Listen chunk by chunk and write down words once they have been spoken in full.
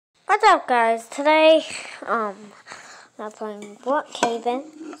What's up, guys? Today, I'm playing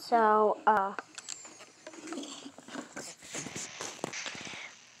Brookhaven. So,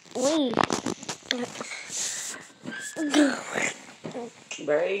 we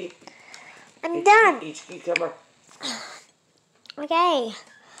Barry, I'm done. Each cucumber. Okay.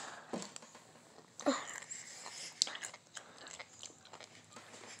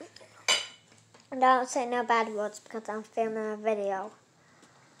 Don't say no bad words because I'm filming a video.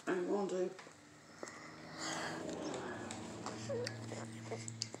 I won't do.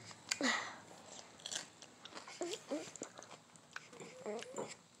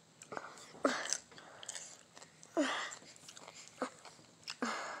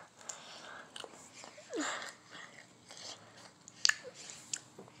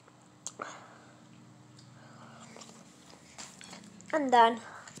 I'm done.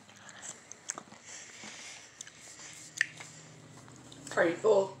 Are you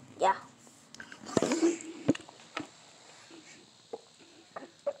full? Yeah.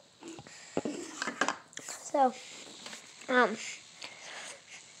 So, I'm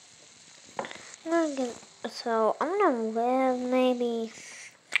gonna live maybe,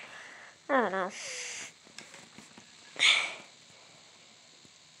 I don't know.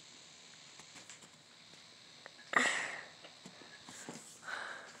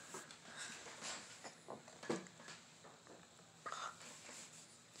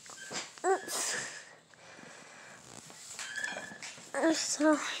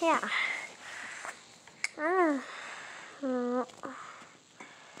 So, yeah.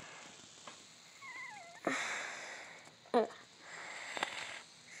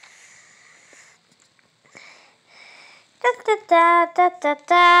 Da, da, da, da,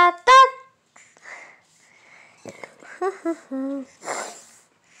 da.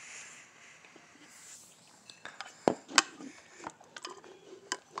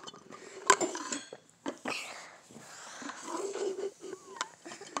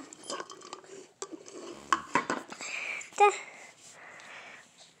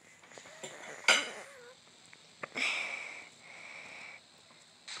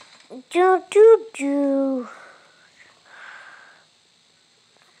 Do, do, do.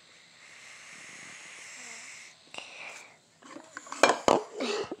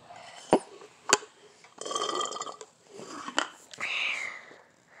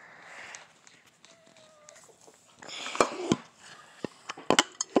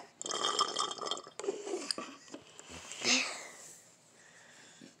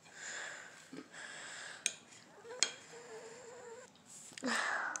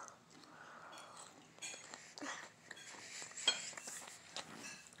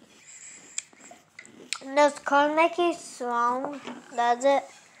 Does corn make you strong? Does it?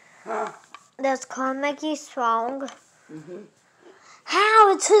 Huh? Does corn make you strong? Mm-hmm.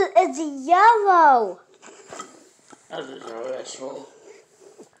 How? It's yellow. That's a vegetable.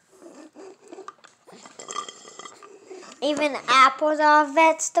 Even apples are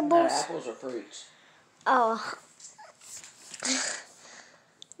vegetables? No, apples are fruits. Oh.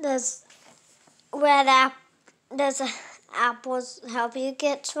 Does apples help you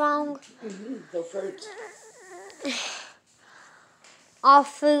get strong? Mm-hmm. They're fruits. All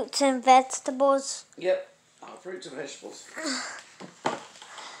fruits and vegetables? Yep. All fruits and vegetables.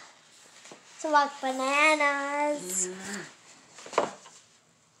 So like bananas. Mm-hmm.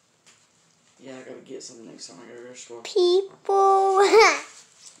 Yeah, I gotta get some next time I go to the store. People.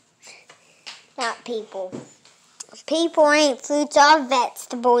 Not people. People ain't fruits or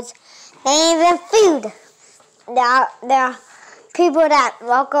vegetables. They ain't even food. They're people that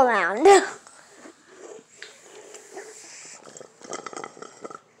walk around.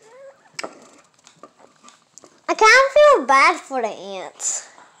 I kind of feel bad for the ants.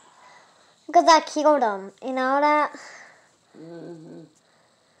 Because I killed them. You know that? Mm-hmm.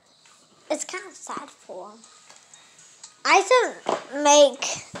 It's kind of sad for them. I should make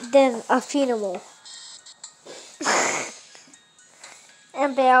them a funeral.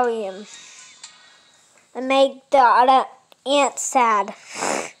 And bury him. And make the other ants sad.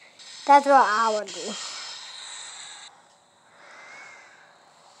 That's what I would do.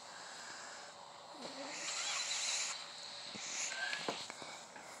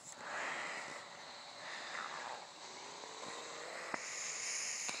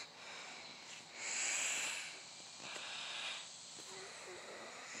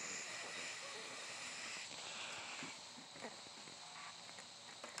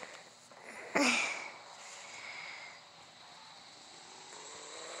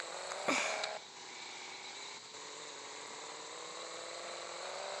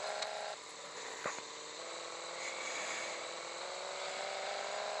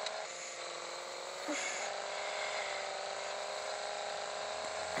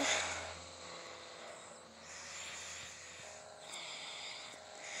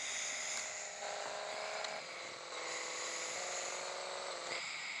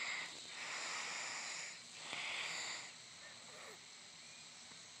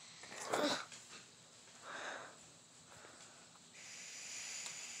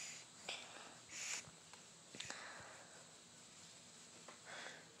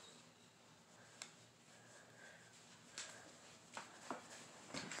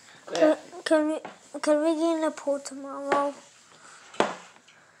 Can we get in the pool tomorrow?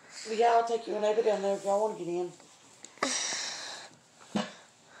 Yeah, I'll take you and Ava down there if y'all want to get in.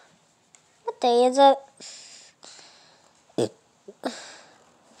 What day is it?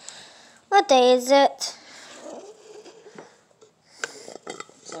 What day is it?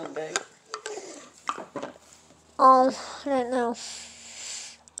 Sunday. Oh, I don't know.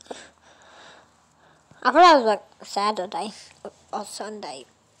 I thought it was like Saturday or Sunday.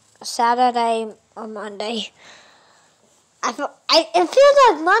 Saturday or Monday. It feels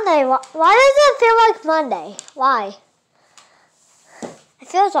like Monday. Why does it feel like Monday? Why? It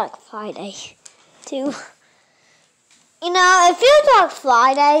feels like Friday, too. You know, it feels like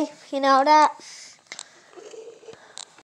Friday. You know that?